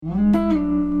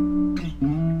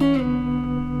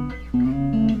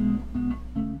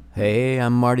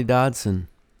I'm Marty Dodson.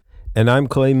 And I'm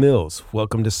Clay Mills.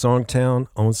 Welcome to Songtown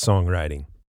on Songwriting.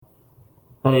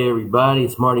 Hey everybody,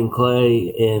 it's Marty and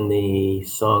Clay in the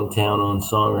Songtown on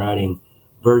Songwriting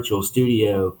virtual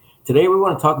studio. Today we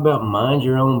want to talk about mind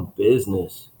your own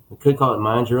business. We could call it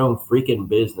mind your own freaking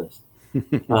business.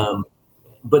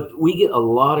 But we get a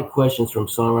lot of questions from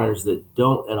songwriters that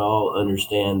don't at all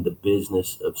understand the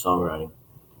business of songwriting.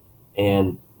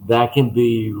 And that can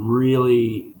be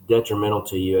really detrimental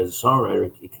to you as a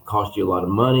songwriter. It can cost you a lot of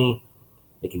money.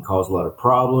 It can cause a lot of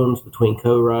problems between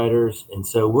co-writers. And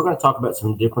so we're going to talk about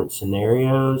some different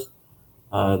scenarios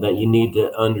that you need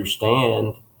to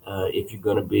understand if you're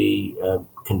going to be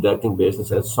conducting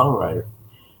business as a songwriter.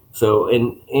 So,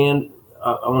 and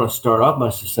I want to start off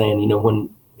by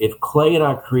saying, if Clay and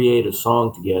I create a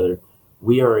song together,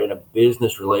 we are in a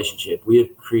business relationship. We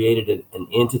have created an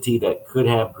entity that could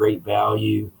have great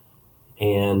value,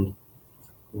 and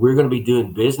we're going to be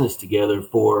doing business together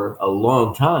for a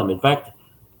long time. In fact,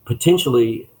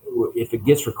 potentially, if it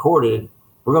gets recorded,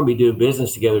 we're going to be doing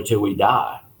business together till we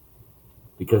die,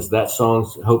 because that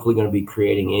song's hopefully going to be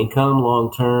creating income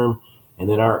long term, and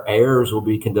then our heirs will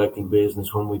be conducting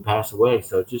business when we pass away.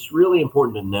 So it's just really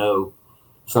important to know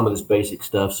some of this basic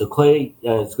stuff. So Clay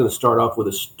is going to start off with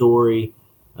a story.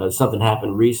 Something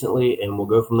happened recently, and we'll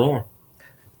go from there.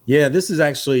 Yeah, this is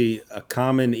actually a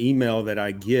common email that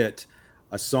I get.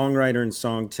 A songwriter in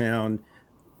Songtown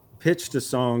pitched a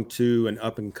song to an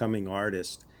up-and-coming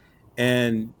artist,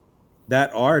 and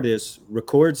that artist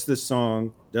records the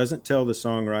song, doesn't tell the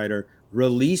songwriter,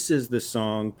 releases the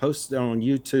song, posts it on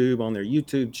YouTube, on their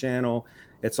YouTube channel.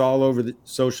 It's all over the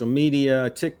social media,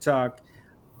 TikTok,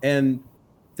 and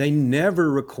they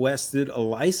never requested a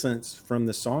license from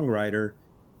the songwriter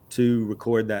to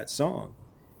record that song.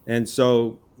 And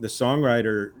so the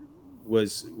songwriter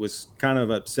was kind of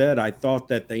upset. I thought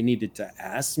that they needed to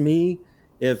ask me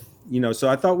if, so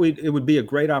I thought it would be a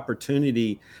great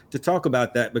opportunity to talk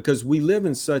about that, because we live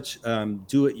in such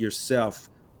do-it-yourself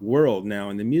world now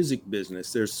in the music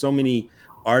business. There's so many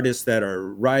artists that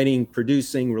are writing,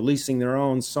 producing, releasing their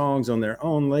own songs on their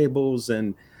own labels,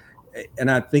 and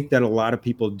I think that a lot of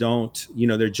people don't,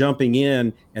 they're jumping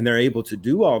in and they're able to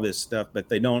do all this stuff, but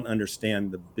they don't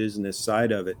understand the business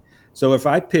side of it. So if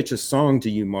I pitch a song to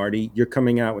you, Marty, you're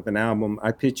coming out with an album,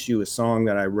 I pitch you a song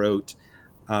that I wrote.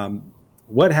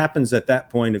 What happens at that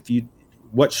point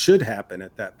what should happen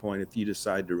at that point if you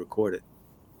decide to record it?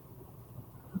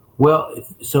 Well,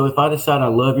 so if I decide I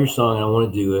love your song and I want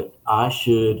to do it, I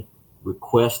should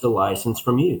request a license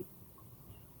from you.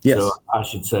 Yes. So I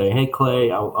should say, hey,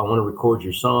 Clay, I want to record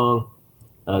your song.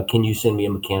 Can you send me a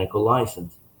mechanical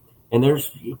license? And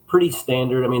there's pretty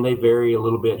standard. I mean, they vary a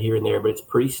little bit here and there, but it's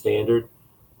pretty standard.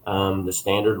 The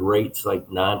standard rate's like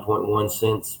 9.1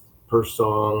 cents per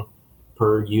song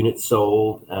per unit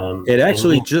sold. It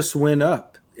actually just went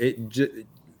up.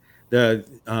 The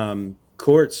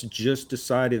courts just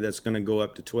decided that's going to go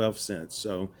up to 12 cents.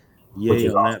 So yay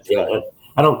on that. Yeah,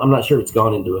 I'm not sure it's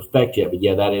gone into effect yet, but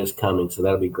yeah, that is coming. So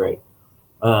that'll be great.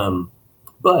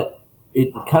 But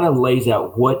it kind of lays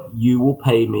out what you will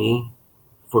pay me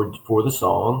for the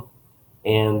song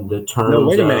and the terms. No,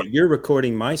 wait a minute. You're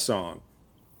recording my song.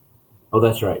 Oh,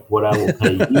 that's right. What I will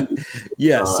pay you.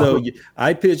 Yeah. So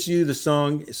I pitch you the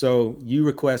song. So you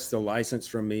request a license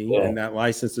from me, and that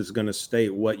license is going to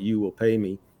state what you will pay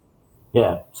me.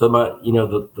 Yeah. So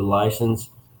the license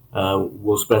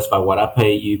will specify what I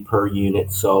pay you per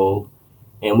unit sold,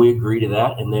 and we agree to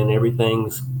that, and then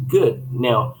everything's good.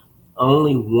 Now,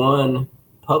 only one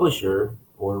publisher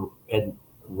or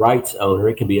rights owner,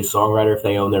 it can be a songwriter if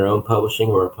they own their own publishing,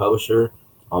 or a publisher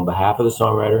on behalf of the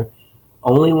songwriter,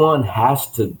 only one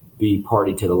has to be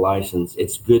party to the license.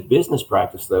 It's good business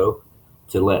practice, though,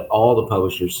 to let all the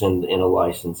publishers send in a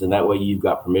license, and that way you've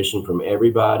got permission from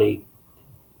everybody.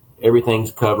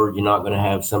 Everything's covered. You're not going to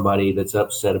have somebody that's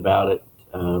upset about it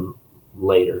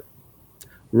later.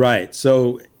 Right.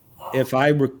 So if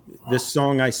this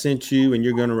song I sent you and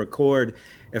you're going to record,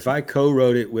 if I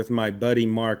co-wrote it with my buddy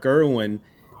Mark Irwin,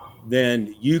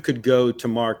 then you could go to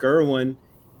Mark Irwin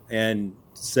and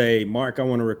say, Mark, I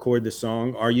want to record the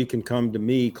song. Or you can come to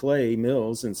me, Clay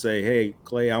Mills, and say, hey,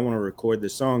 Clay, I want to record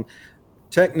this song.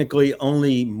 Technically,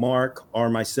 only Mark or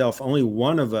myself, only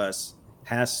one of us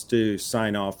has to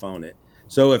sign off on it.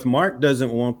 So if Mark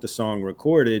doesn't want the song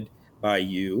recorded by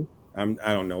you, I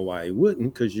don't know why he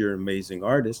wouldn't, because you're an amazing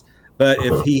artist. But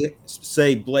if he,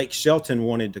 say, Blake Shelton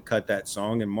wanted to cut that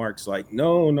song and Mark's like,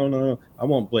 no, I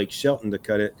want Blake Shelton to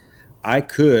cut it, I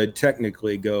could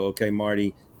technically go, okay,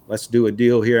 Marty, let's do a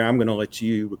deal here. I'm going to let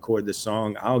you record the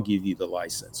song. I'll give you the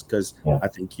license because I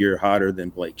think you're hotter than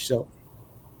Blake Shelton.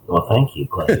 Well, thank you,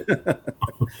 Clay.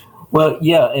 Well,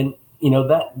 yeah, and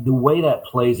that the way that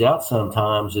plays out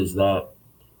sometimes is that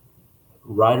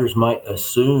writers might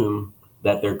assume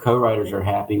that their co-writers are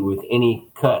happy with any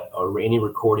cut or any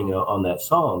recording on that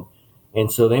song.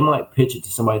 And so they might pitch it to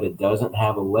somebody that doesn't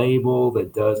have a label,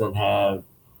 that doesn't have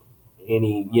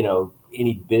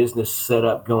any business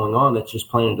setup going on, that's just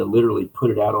planning to literally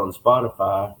put it out on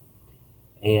Spotify.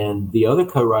 And the other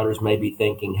co-writers may be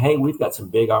thinking, hey, we've got some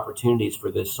big opportunities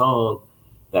for this song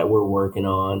that we're working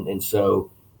on. And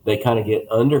so they kind of get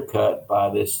undercut by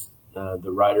this,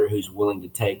 the writer who's willing to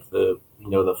take the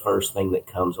first thing that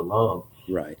comes along.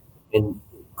 Right. And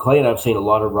Clay and I've seen a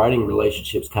lot of writing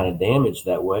relationships kind of damaged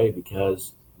that way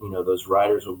because, those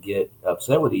writers will get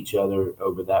upset with each other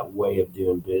over that way of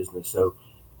doing business. So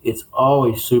it's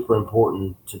always super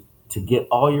important to get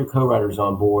all your co-writers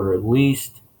on board, or at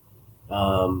least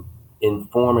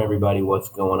inform everybody what's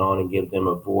going on and give them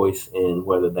a voice in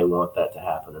whether they want that to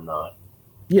happen or not.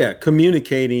 Yeah,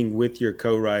 communicating with your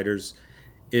co-writers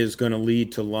is going to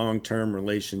lead to long-term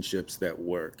relationships that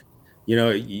work.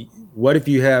 What if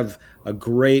you have a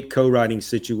great co-writing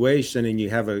situation and you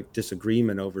have a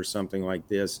disagreement over something like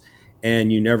this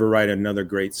and you never write another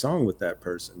great song with that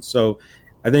person? So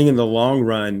I think in the long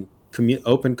run,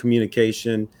 open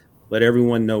communication, let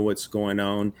everyone know what's going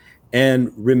on.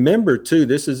 And remember, too,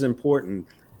 this is important.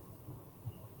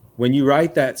 When you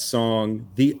write that song,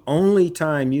 the only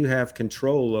time you have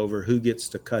control over who gets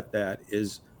to cut that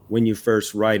is when you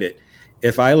first write it.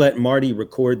 If I let Marty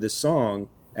record the song,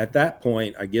 at that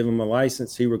point, I give him a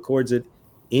license, he records it.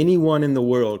 Anyone in the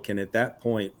world can, at that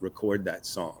point, record that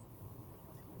song.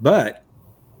 But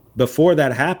before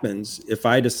that happens, if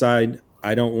I decide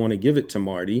I don't want to give it to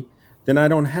Marty, then I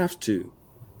don't have to.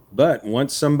 But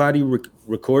once somebody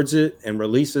records it and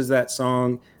releases that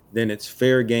song, then it's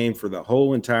fair game for the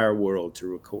whole entire world to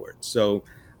record. So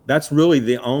that's really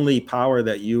the only power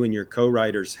that you and your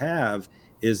co-writers have,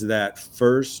 is that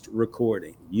first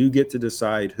recording. You get to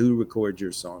decide who records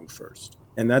your song first.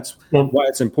 And that's why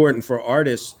it's important for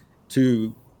artists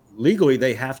to, legally,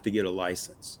 they have to get a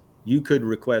license. You could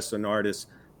request an artist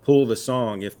pull the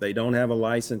song. If they don't have a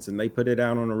license and they put it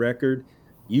out on a record,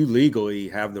 you legally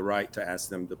have the right to ask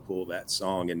them to pull that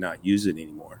song and not use it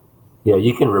anymore. Yeah,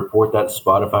 you can report that to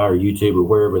Spotify or YouTube or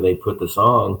wherever they put the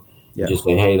song. Yeah. Just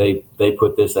say, hey, they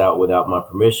put this out without my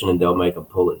permission, and they'll make them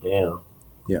pull it down.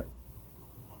 Yeah.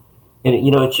 And,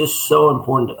 it's just so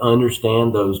important to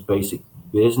understand those basic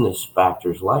business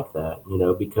factors like that,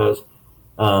 because,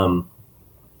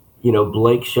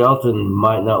 Blake Shelton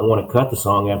might not want to cut the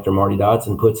song after Marty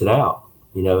Dodson puts it out.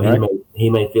 Right. He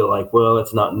may feel like, well,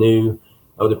 it's not new.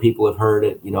 Other people have heard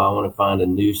it. I want to find a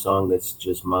new song that's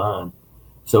just mine.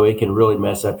 So it can really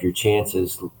mess up your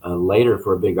chances later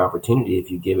for a big opportunity if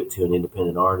you give it to an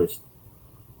independent artist,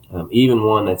 even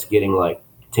one that's getting like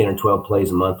 10 or 12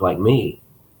 plays a month like me.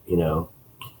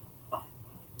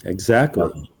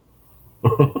 Exactly.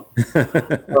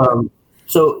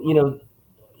 So,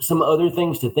 some other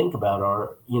things to think about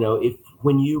are, if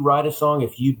when you write a song,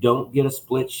 if you don't get a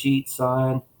split sheet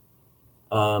signed,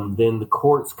 then the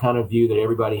courts kind of view that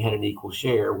everybody had an equal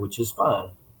share, which is fine.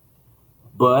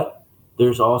 But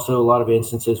there's also a lot of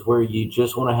instances where you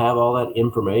just want to have all that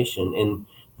information. And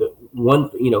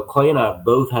Clay and I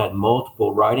both had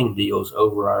multiple writing deals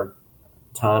over our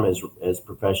time as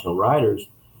professional writers.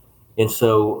 And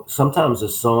so sometimes a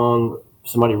song,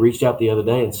 somebody reached out the other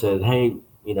day and said, hey,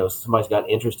 somebody's got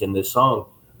interest in this song.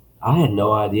 I had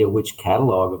no idea which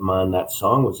catalog of mine that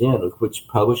song was in, which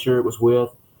publisher it was with.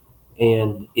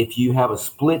 And if you have a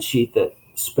split sheet that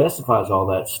specifies all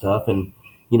that stuff, and,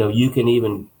 you can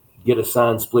even get a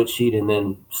signed split sheet and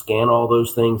then scan all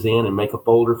those things in and make a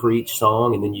folder for each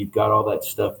song, and then you've got all that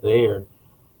stuff there.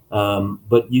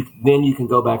 But you can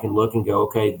go back and look and go,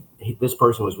 okay, this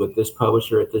person was with this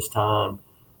publisher at this time,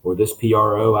 or this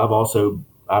PRO.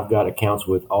 I've got accounts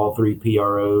with all 3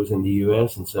 PROs in the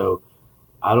U.S. And so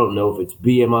I don't know if it's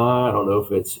BMI, I don't know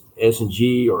if it's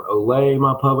S&G or Olay,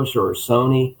 my publisher, or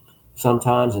Sony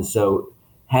sometimes. And so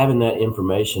having that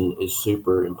information is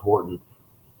super important.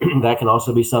 That can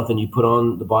also be something you put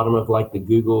on the bottom of like the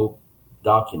Google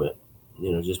document,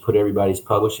 just put everybody's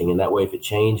publishing. And that way, if it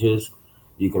changes,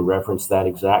 you can reference that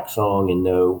exact song and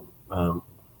know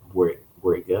where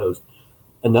it goes.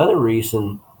 Another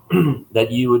reason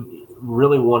that you would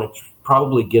really want to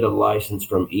probably get a license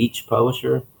from each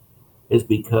publisher is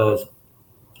because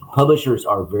publishers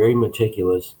are very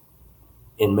meticulous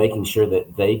in making sure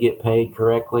that they get paid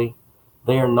correctly.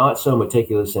 They are not so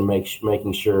meticulous in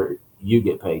making sure you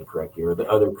get paid correctly, or the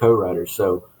other co-writers.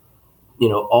 So,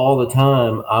 all the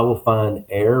time I will find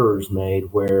errors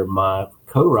made where my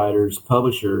co-writer's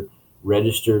publisher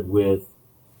registered with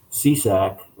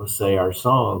CSAC, let's say our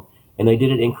song, and they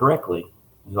did it incorrectly.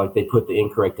 Like they put the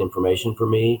incorrect information for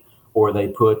me, or they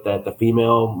put that the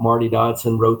female Marty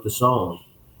Dodson wrote the song,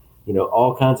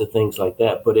 all kinds of things like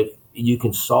that. But if you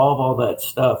can solve all that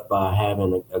stuff by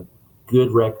having a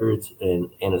good records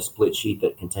and a split sheet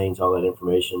that contains all that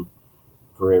information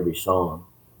for every song.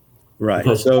 Right.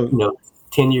 Because, So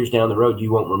 10 years down the road,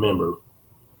 you won't remember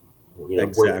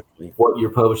exactly what your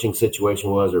publishing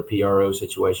situation was or PRO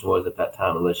situation was at that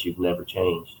time, unless you've never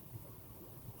changed.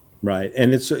 Right.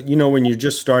 And it's, when you're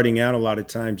just starting out, a lot of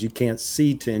times you can't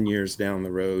see 10 years down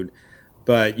the road,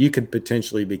 but you could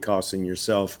potentially be costing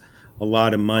yourself a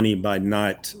lot of money by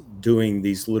not doing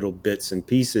these little bits and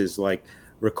pieces, like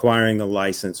requiring a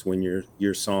license when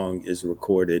your song is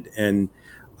recorded, and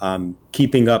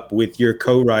keeping up with your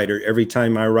co-writer. Every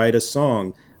time I write a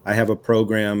song, I have a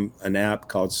program, an app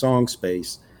called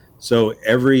SongSpace. So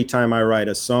every time I write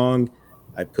a song,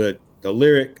 I put the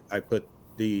lyric, I put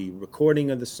the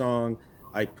recording of the song,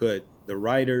 I put the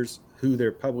writers, who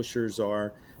their publishers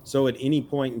are. So at any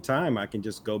point in time, I can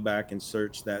just go back and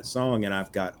search that song, and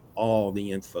I've got all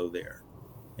the info there.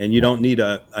 And you don't need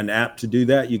an app to do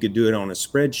that. You could do it on a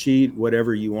spreadsheet,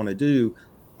 whatever you want to do.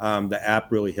 The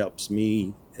app really helps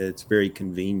me. It's very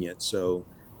convenient. So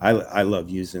I love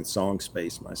using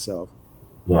SongSpace myself.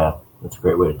 Yeah, that's a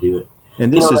great way to do it.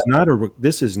 And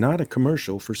this is not a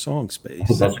commercial for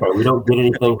SongSpace. That's right. We don't get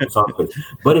anything from SongSpace.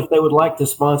 But if they would like to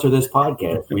sponsor this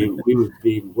podcast, we would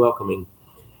be welcoming.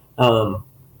 I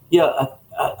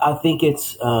think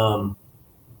it's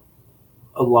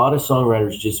a lot of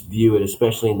songwriters just view it,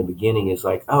 especially in the beginning, as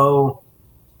like, oh,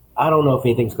 I don't know if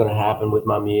anything's going to happen with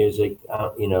my music,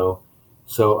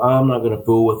 so I'm not going to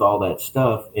fool with all that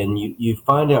stuff. And you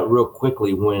find out real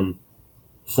quickly when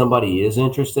somebody is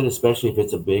interested, especially if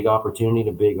it's a big opportunity,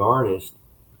 a big artist.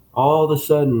 All of a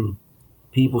sudden,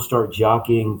 people start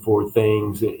jockeying for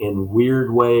things in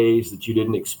weird ways that you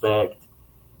didn't expect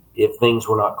if things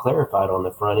were not clarified on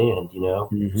the front end,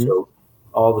 Mm-hmm. So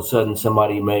all of a sudden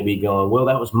somebody may be going, well,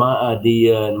 that was my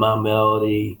idea and my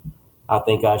melody. I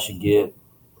think I should get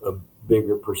a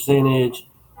bigger percentage,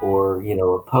 or,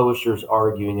 a publisher's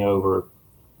arguing over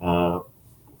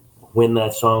when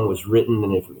that song was written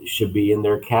and if it should be in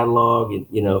their catalog.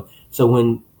 And, so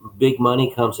when big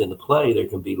money comes into play, there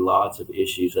can be lots of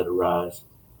issues that arise,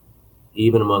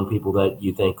 even among people that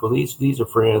you think, well, these are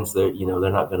friends that,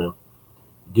 they're not going to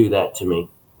do that to me.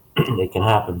 It can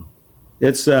happen.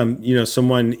 It's,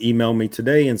 someone emailed me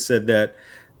today and said that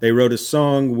they wrote a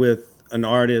song with an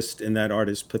artist and that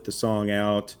artist put the song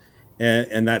out.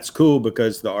 And that's cool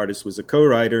because the artist was a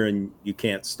co-writer and you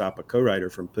can't stop a co-writer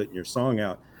from putting your song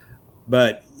out.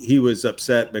 But he was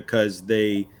upset because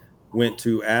they went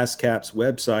to ASCAP's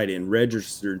website and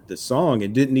registered the song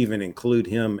and didn't even include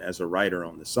him as a writer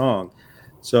on the song.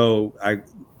 So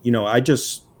I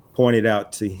just pointed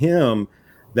out to him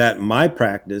that my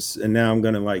practice, and now I'm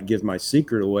going to give my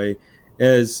secret away,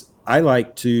 is I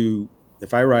like to,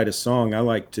 if I write a song, I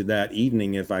like to that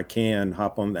evening, if I can,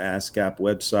 hop on the ASCAP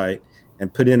website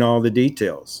and put in all the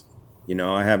details.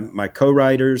 I have my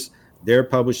co-writers, their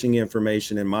publishing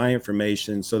information and my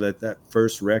information, so that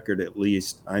first record, at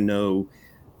least, I know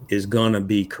is going to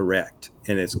be correct.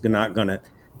 And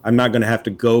I'm not going to have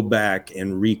to go back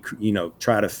and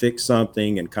try to fix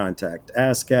something and contact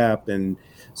ASCAP. And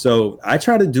so I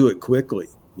try to do it quickly,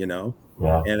 Yeah.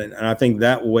 And I think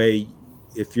that way,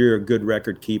 if you're a good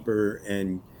record keeper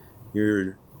and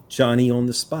you're Johnny on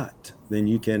the spot, then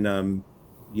you can,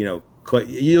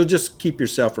 you'll just keep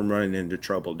yourself from running into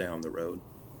trouble down the road.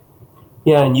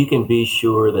 Yeah, and you can be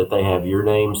sure that they have your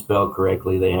name spelled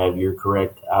correctly, they have your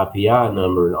correct IPI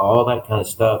number and all that kind of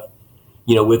stuff.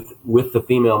 With the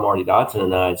female Marty Dodson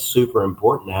and I, it's super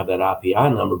important to have that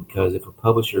IPI number, because if a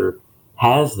publisher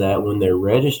has that when they're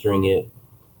registering it,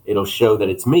 it'll show that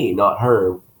it's me, not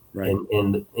her. Right.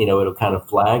 And it'll kind of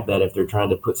flag that if they're trying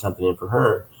to put something in for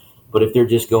her. But if they're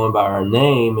just going by our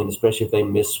name, and especially if they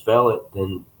misspell it,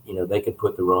 then, they could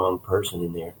put the wrong person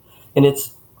in there. And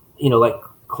it's, like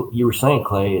you were saying,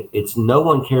 Clay, it's no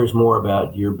one cares more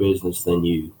about your business than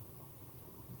you.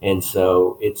 And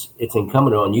so it's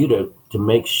incumbent on you to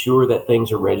make sure that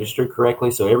things are registered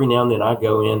correctly. So every now and then I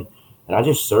go in and I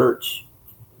just search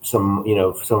some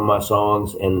of my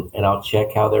songs and I'll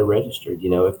check how they're registered.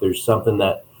 If there's something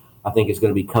that I think is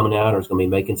going to be coming out or is going to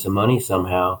be making some money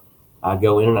somehow, I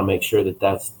go in and I make sure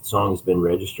that song has been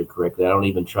registered correctly. I don't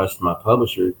even trust my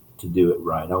publisher to do it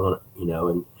right. I want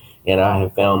to, and I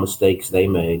have found mistakes they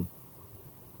made.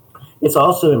 It's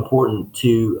also important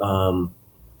to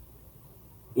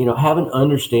have an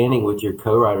understanding with your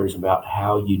co-writers about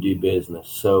how you do business.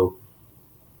 So,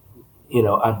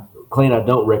 Clint, I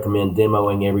don't recommend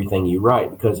demoing everything you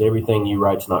write, because everything you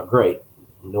write's not great,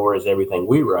 nor is everything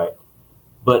we write.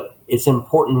 But it's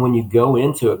important when you go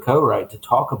into a co-write to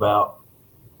talk about,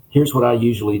 here's what I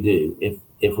usually do.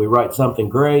 If we write something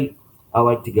great, I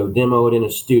like to go demo it in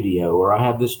a studio, or I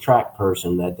have this track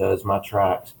person that does my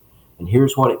tracks, and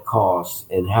here's what it costs,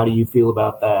 and how do you feel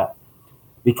about that?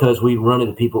 Because we run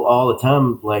into people all the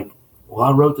time like, well,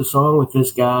 I wrote the song with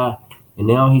this guy, and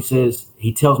now he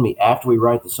tells me after we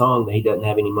write the song that he doesn't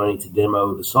have any money to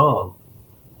demo the song.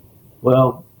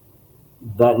 Well,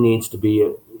 that needs to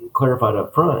be clarified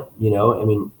up front,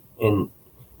 and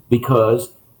because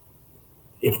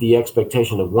if the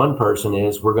expectation of one person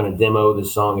is we're going to demo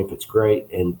this song if it's great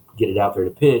and get it out there to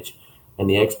pitch, and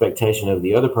the expectation of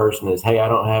the other person is, hey, I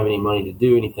don't have any money to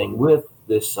do anything with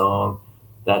this song,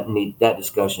 that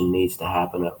discussion needs to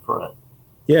happen up front.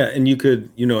 Yeah, and you could,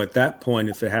 at that point,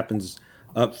 if it happens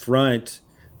up front,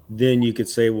 then you could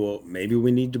say, well, maybe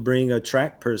we need to bring a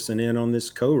track person in on this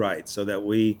co-write so that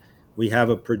we have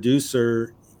a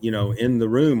producer, in the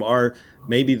room, or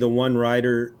maybe the one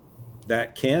writer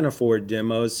that can afford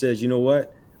demos says, you know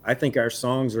what, I think our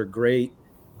songs are great.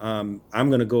 I'm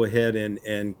going to go ahead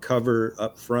and cover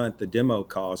up front the demo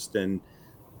cost and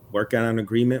work out an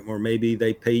agreement where maybe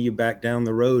they pay you back down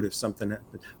the road if something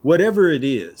happens, whatever it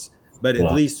is. But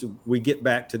at least we get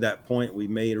back to that point we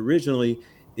made originally,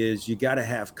 is you got to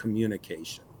have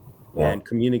communication. And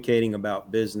communicating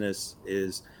about business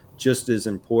is just as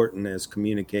important as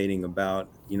communicating about,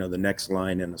 the next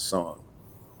line in a song.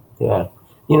 Yeah.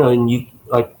 And you,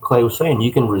 like Clay was saying,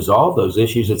 you can resolve those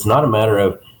issues. It's not a matter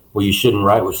of, well, you shouldn't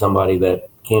write with somebody that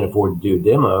can't afford to do a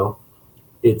demo.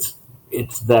 It's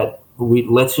that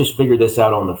let's just figure this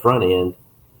out on the front end,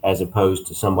 as opposed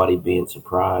to somebody being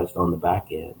surprised on the back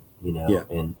end,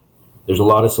 And there's a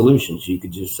lot of solutions. You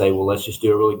could just say, well, let's just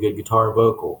do a really good guitar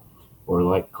vocal. Or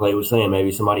like Clay was saying,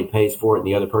 maybe somebody pays for it and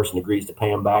the other person agrees to pay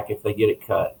them back if they get it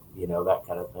cut, that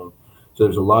kind of thing. So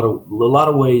there's a lot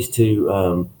of ways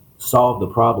to solve the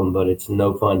problem, but it's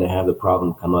no fun to have the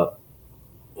problem come up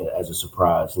as a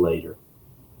surprise later.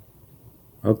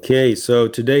 Okay, so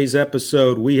today's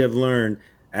episode, we have learned,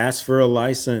 ask for a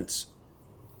license.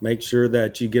 Make sure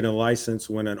that you get a license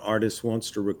when an artist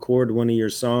wants to record one of your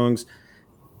songs.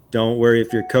 Don't worry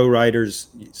if your co-writers,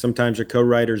 sometimes your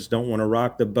co-writers don't want to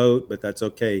rock the boat, but that's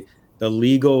okay. The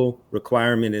legal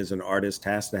requirement is an artist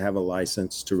has to have a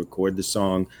license to record the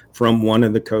song from one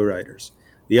of the co-writers.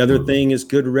 The other thing is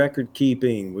good record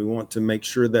keeping. We want to make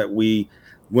sure that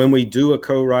when we do a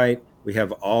co-write, we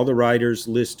have all the writers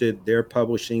listed, their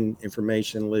publishing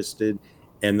information listed,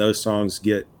 and those songs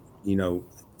get,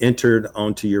 entered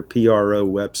onto your PRO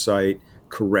website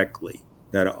correctly,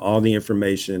 that all the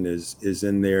information is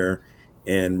in there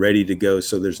and ready to go,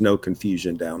 so there's no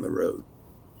confusion down the road.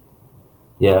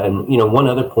 Yeah, and one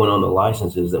other point on the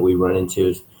licenses that we run into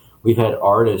is we've had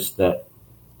artists that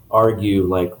argue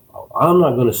like, I'm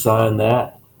not going to sign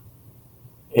that,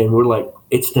 and we're like,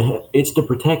 it's to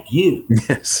protect you.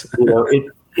 Yes.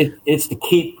 It's to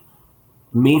keep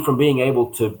me from being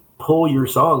able to pull your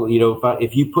song.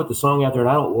 If you put the song out there and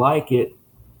I don't like it,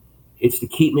 it's to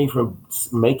keep me from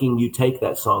making you take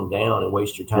that song down and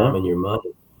waste your time and your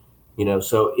money.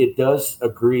 So it does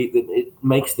agree that it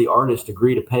makes the artist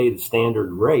agree to pay the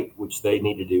standard rate, which they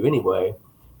need to do anyway.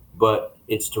 But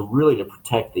it's to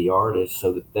protect the artist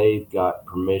so that they've got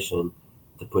permission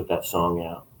to put that song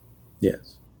out.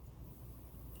 Yes.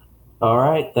 All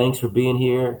right. Thanks for being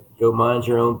here. Go mind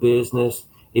your own business.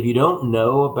 If you don't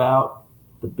know about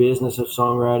the business of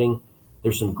songwriting,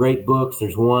 there's some great books.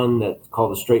 There's one that's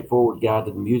called The Straightforward Guide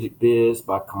to the Music Biz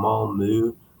by Kamal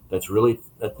Moo. That's really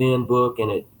a thin book,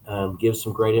 and it gives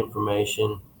some great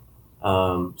information.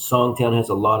 Songtown has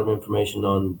a lot of information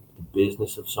on the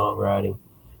business of songwriting.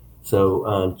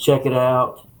 So check it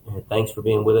out. Thanks for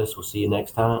being with us. We'll see you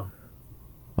next time.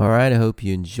 All right. I hope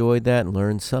you enjoyed that and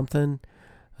learned something.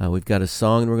 We've got a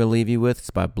song we're going to leave you with. It's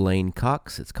by Blaine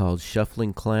Cox. It's called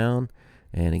Shuffling Clown,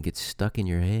 and it gets stuck in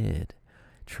your head.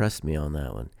 Trust me on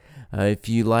that one. If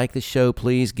you like the show,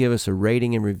 please give us a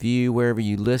rating and review wherever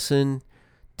you listen.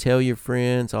 Tell your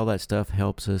friends. All that stuff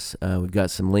helps us. We've got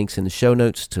some links in the show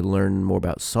notes to learn more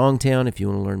about Songtown if you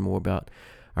want to learn more about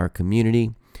our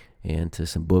community, and to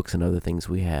some books and other things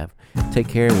we have. Take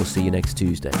care, and we'll see you next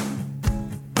Tuesday.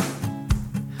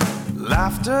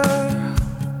 Laughter,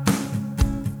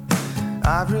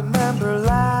 I remember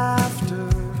laughter,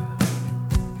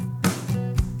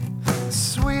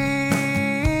 sweet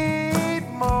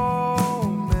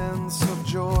moments of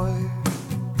joy.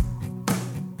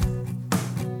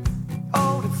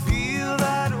 Oh, to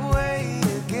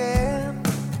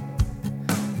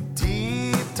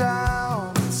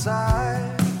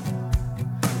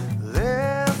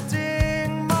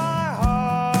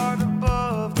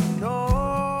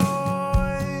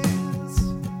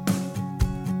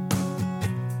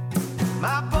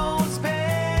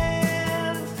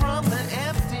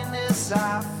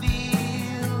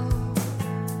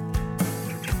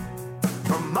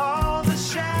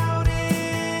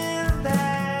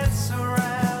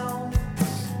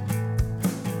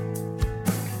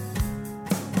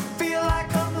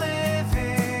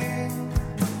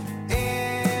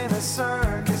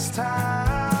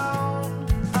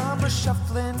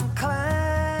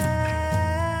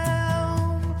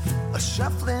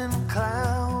shuffling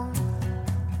clown.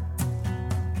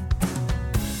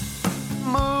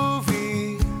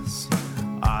 Movies,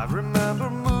 I remember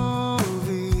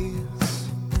movies.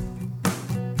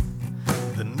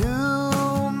 The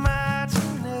new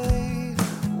matinee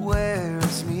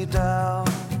wears me down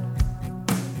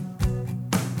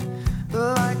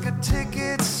like a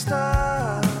ticket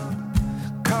stub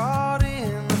caught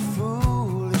in the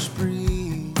foolish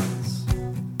breeze.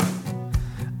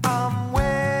 I'm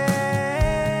waiting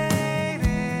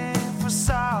for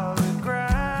solid ground.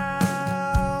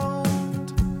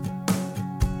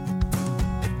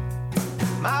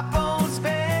 My bones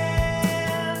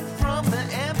bend from the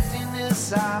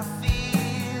emptiness I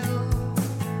feel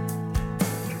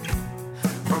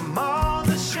from all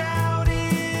the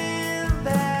shouting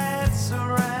that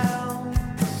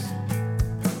surrounds.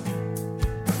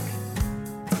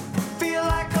 Feel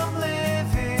like I'm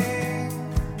living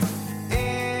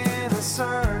in a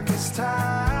circus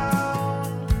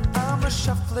town. I'm a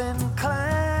shuffling clown,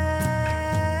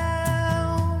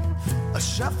 a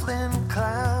shuffling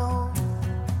clown.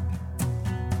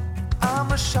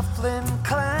 I'm a shuffling